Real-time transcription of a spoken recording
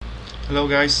Hello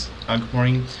guys, good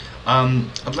morning.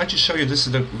 I'd like to show you, this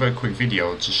is a very quick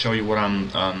video to show you what I'm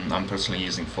personally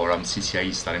using for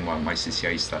CCIE studying, my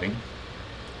CCIE studying.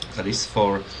 That is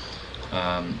for,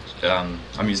 I'm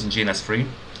using GNS3,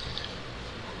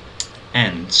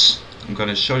 and I'm going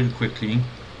to show you quickly,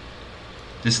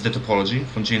 this is the topology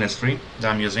from GNS3 that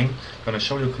I'm using. I'm going to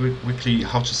show you quickly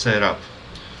how to set it up.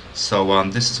 So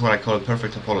this is what I call a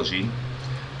perfect topology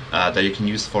that you can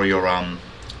use for your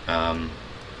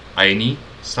INE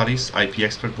studies, IP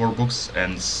expert workbooks,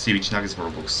 and CBT Nuggets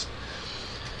workbooks.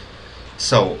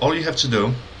 So all you have to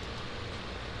do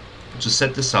to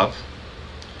set this up,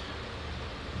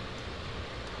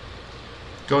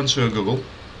 go into Google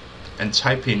and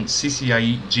type in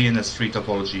CCIE GNS3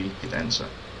 topology, hit enter.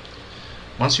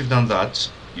 Once you've done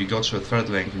that, you go to a third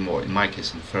link, in my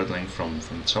case, a third link from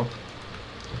the top,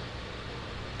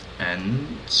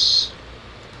 and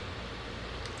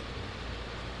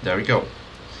there we go.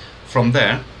 From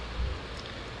there,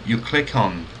 you click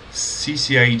on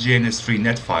CCIE GNS3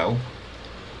 net file,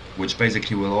 which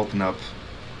basically will open up,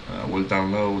 will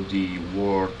download the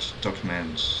Word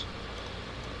document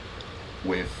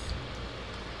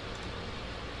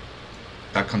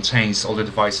that contains all the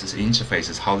devices,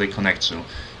 interfaces, how they connect to.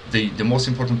 The most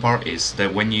important part is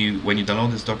that when you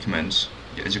download this document,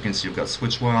 as you can see, you've got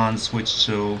switch 1, switch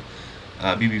 2,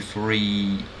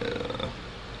 BB3,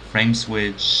 frame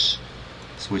switch,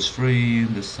 switch 3,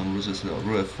 there's some routers,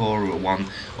 route 4, route 1.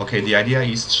 Okay, the idea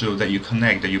is that you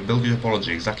connect, that you build your topology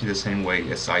exactly the same way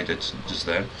as I did just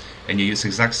there, and you use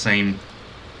exact same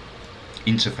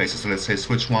interfaces. So let's say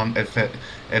switch 1, fast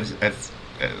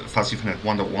Ethernet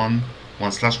 1.1,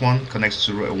 1/1 connects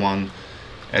to route 1,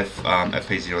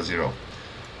 FA00.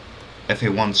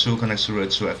 FA12 connects to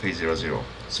route 2, FA00.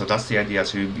 So that's the idea.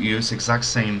 So you use exact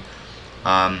same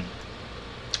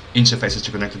interfaces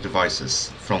to connect the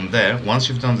devices. From there, once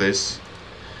you've done this,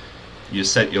 you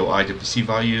set your IDPC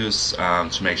values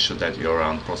to make sure that your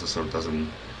processor doesn't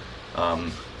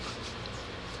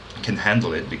can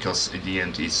handle it, because in the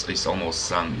end it's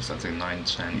almost it's I think 9,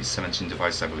 10, it's 17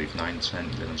 devices, I believe, 9, 10,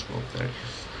 11, 12, there.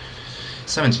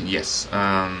 17, yes.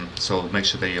 So make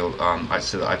sure that you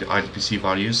set the IDPC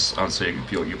values so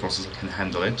your processor can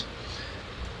handle it.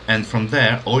 And from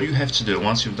there, all you have to do,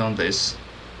 once you've done this,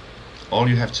 all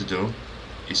you have to do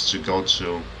is to go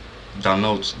to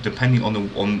download, depending on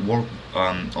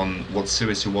on what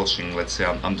series you're watching. Let's say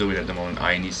I'm doing at the moment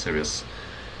INE series.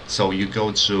 So you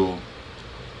go to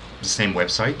the same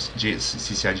website,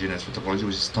 CCIE GNS3 topology,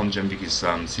 which is Tom Jembicki's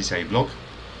CCIE blog,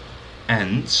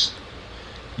 and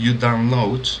you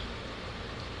download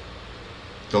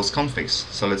those configs.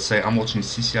 So let's say I'm watching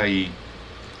CCIE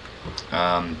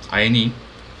INE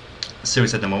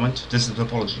series at the moment. This is the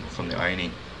topology from the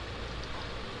INE.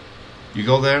 You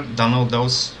go there, download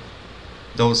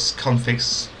those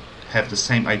configs, have the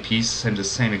same IPs,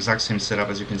 the exact same setup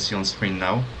as you can see on screen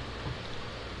now,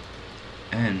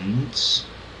 and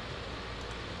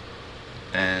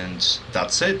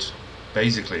that's it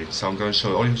basically. So I'm going to show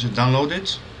you, all you have to download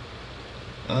it.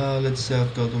 Let's say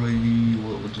I've got already,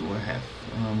 what do I have?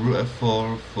 Route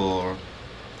F4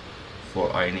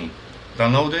 for INE.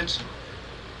 Download it,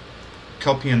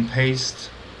 copy and paste,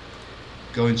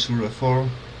 go into Route F4.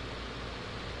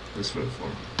 This route 4.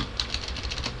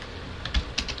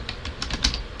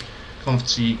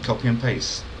 Conf-G, copy and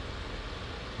paste.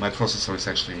 My processor is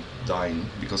actually dying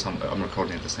because I'm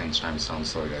recording at the same time, so I'm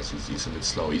sorry guys, it's a bit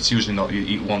slow. It's usually not,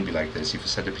 it won't be like this. If you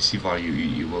set the PC value,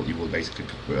 you will basically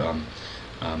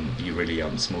be really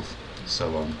smooth.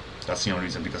 So that's the only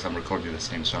reason, because I'm recording at the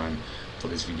same time for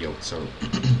this video. So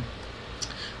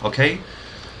okay.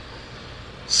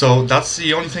 So that's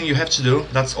the only thing you have to do.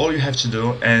 That's all you have to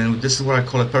do, and this is what I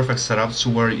call a perfect setup, to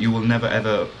where you will never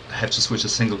ever have to switch a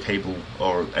single cable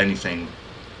or anything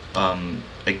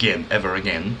ever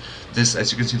again. This,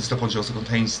 as you can see, this topology also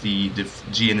contains the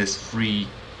GNS3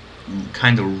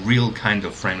 real kind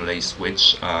of frame relay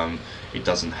switch. It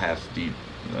doesn't have the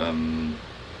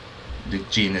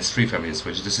GNS3 family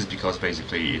switch. This is because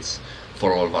basically it's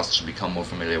for all of us to become more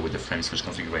familiar with the frame switch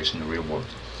configuration in the real world.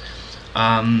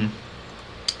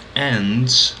 And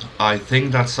I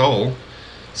think that's all.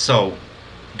 So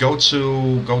go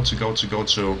to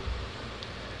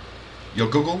your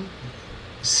Google,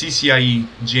 CCIE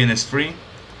GNS3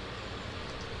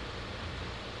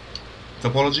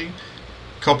 topology,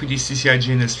 copy the CCIE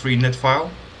GNS3 net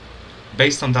file.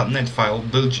 Based on that net file,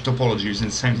 build your topology using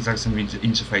the exact same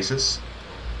interfaces.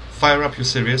 Fire up your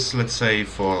series. Let's say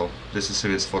this is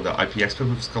series for the IP expert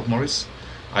with Scott Morris,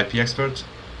 IP expert.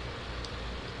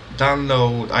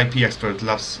 download IP expert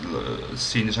labs,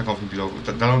 see initial config below.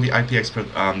 Download the IP expert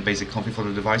basic config for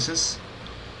the devices.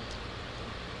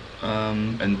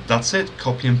 and that's it.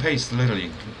 Copy and paste,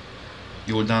 literally.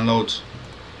 You will download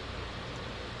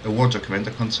a Word document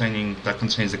that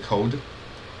contains the code.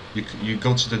 You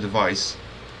go to the device,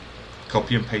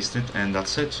 copy and paste it, and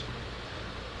that's it.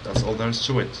 That's all there is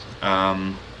to it.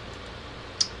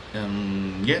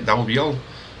 Yeah, that will be all.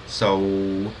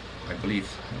 So I believe,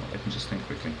 let me just think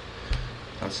quickly.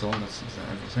 That's all. That's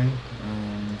everything.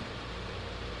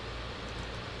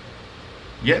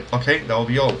 Yeah, okay, that will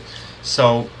be all.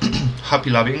 So happy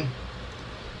labbing.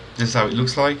 This is how it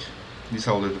looks like. These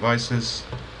are all the devices.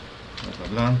 Blah blah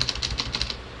blah.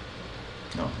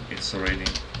 No, it's already.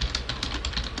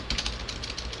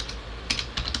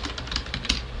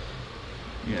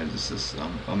 Yeah, this is.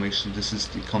 I'll make sure this is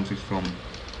the config from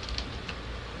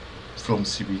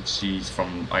CBT,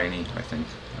 from INE, I think.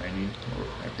 INE, or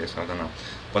I guess, I don't know.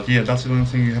 But yeah, that's the only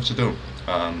thing you have to do.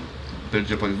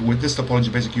 With this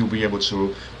topology, basically, you'll be able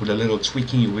to, with a little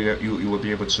tweaking, you will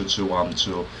be able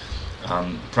to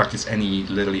practice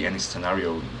literally any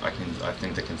scenario I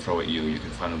think they can throw at you. You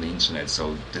can find on the internet.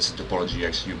 So this is topology.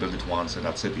 Actually, you build it once, and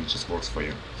that's it. It just works for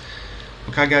you.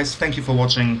 Okay, guys, thank you for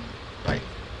watching. Bye.